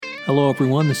Hello,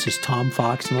 everyone. This is Tom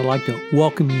Fox, and I'd like to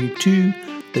welcome you to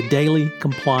the Daily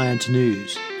Compliance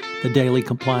News. The Daily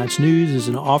Compliance News is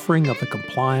an offering of the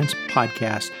Compliance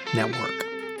Podcast Network.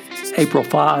 April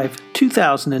 5,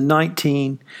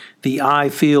 2019, the I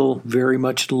Feel Very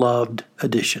Much Loved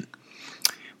edition.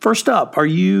 First up, are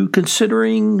you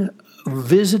considering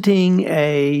visiting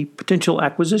a potential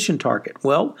acquisition target?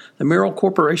 Well, the Merrill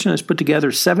Corporation has put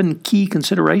together 7 key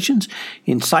considerations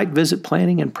in site visit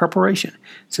planning and preparation.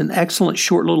 It's an excellent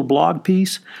short little blog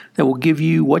piece that will give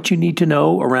you what you need to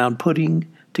know around putting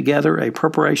together a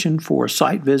preparation for a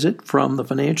site visit from the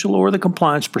financial or the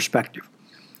compliance perspective.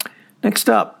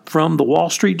 Next up, from the Wall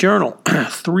Street Journal,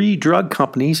 3 drug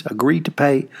companies agreed to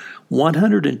pay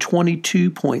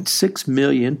 $122.6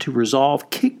 million to resolve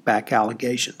kickback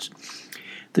allegations.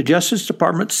 The Justice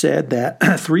Department said that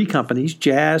 3 companies,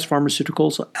 Jazz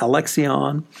Pharmaceuticals,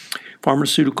 Alexion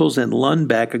Pharmaceuticals, and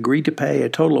Lundbeck, agreed to pay a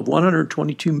total of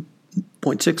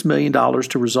 $122.6 million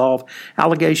to resolve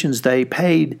allegations they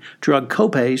paid drug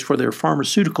copays for their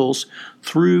pharmaceuticals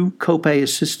through copay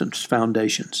assistance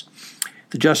foundations.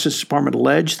 The Justice Department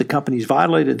alleged the companies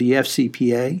violated the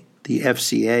FCA,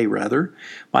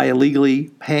 by illegally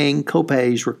paying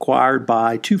copays required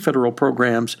by 2 federal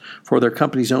programs for their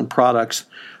company's own products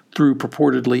through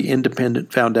purportedly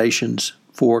independent foundations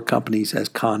for companies as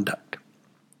conduct.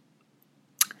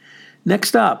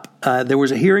 Next up, there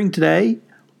was a hearing today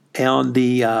on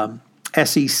the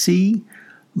SEC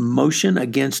motion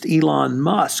against Elon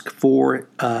Musk for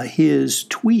his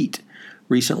tweet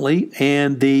recently,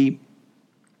 and the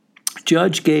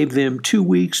judge gave them 2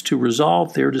 weeks to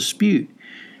resolve their dispute.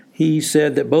 He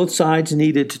said that both sides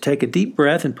needed to take a deep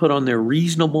breath and put on their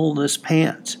reasonableness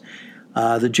pants.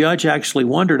 The judge actually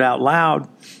wondered out loud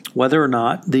whether or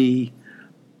not the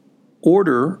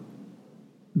order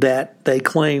that they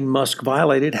claim Musk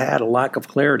violated had a lack of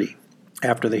clarity.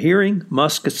 After the hearing,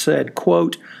 Musk said,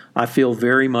 quote, "I feel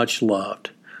very much loved."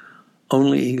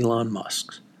 Only Elon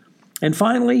Musk. And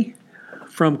finally,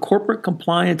 from Corporate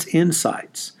Compliance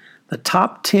Insights, the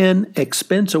top 10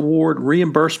 expense award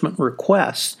reimbursement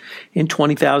requests in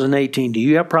 2018. Do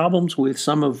you have problems with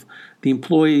some of the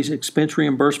employees' expense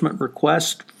reimbursement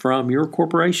requests from your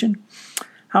corporation?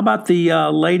 How about the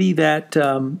lady that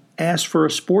asked for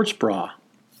a sports bra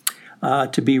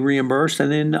to be reimbursed and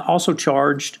then also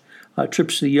charged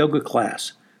trips to the yoga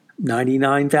class?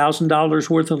 $99,000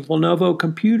 worth of Lenovo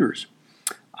computers,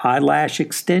 eyelash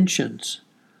extensions.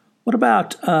 What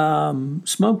about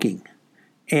smoking?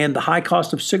 And the high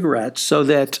cost of cigarettes, so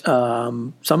that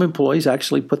some employees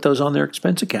actually put those on their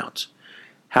expense accounts.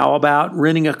 How about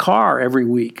renting a car every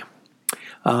week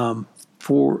to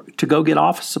go get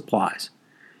office supplies?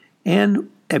 And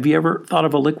have you ever thought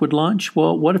of a liquid lunch?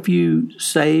 Well, what if you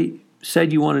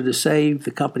said you wanted to save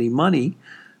the company money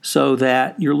so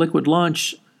that your liquid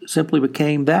lunch simply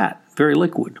became that, very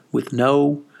liquid, with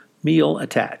no meal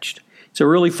attached? It's a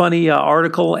really funny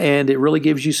article, and it really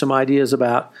gives you some ideas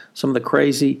about some of the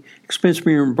crazy expense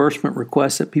reimbursement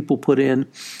requests that people put in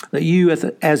that you,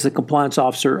 as the compliance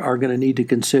officer, are going to need to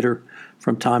consider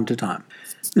from time to time.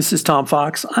 This is Tom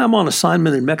Fox. I'm on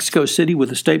assignment in Mexico City with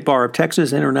the State Bar of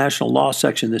Texas International Law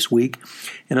Section this week,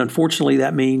 and unfortunately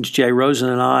that means Jay Rosen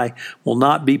and I will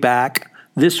not be back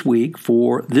this week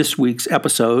for this week's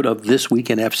episode of This Week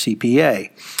in FCPA.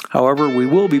 However, we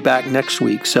will be back next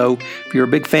week. So if you're a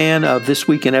big fan of This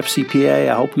Week in FCPA,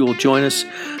 I hope you will join us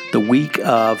the week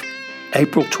of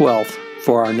April 12th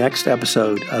for our next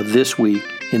episode of This Week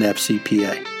in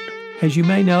FCPA. As you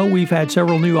may know, we've had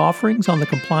several new offerings on the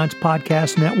Compliance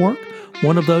Podcast Network.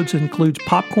 One of those includes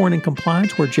Popcorn and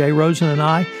Compliance, where Jay Rosen and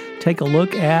I take a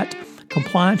look at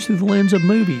compliance through the lens of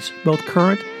movies, both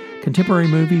current, contemporary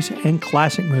movies, and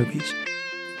classic movies.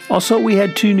 Also, we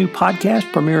had 2 new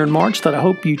podcasts premiere in March that I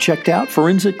hope you checked out.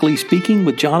 Forensically Speaking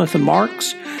with Jonathan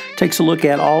Marks takes a look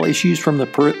at all issues from the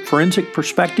forensic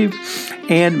perspective,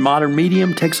 and Modern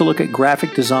Medium takes a look at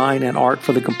graphic design and art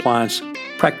for the compliance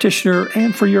practitioner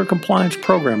and for your compliance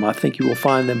program. I think you will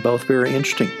find them both very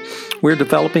interesting. We're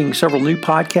developing several new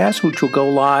podcasts which will go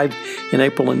live in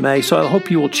April and May, so I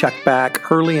hope you will check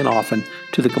back early and often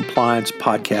to the Compliance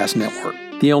Podcast Network,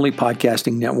 the only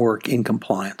podcasting network in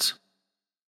compliance.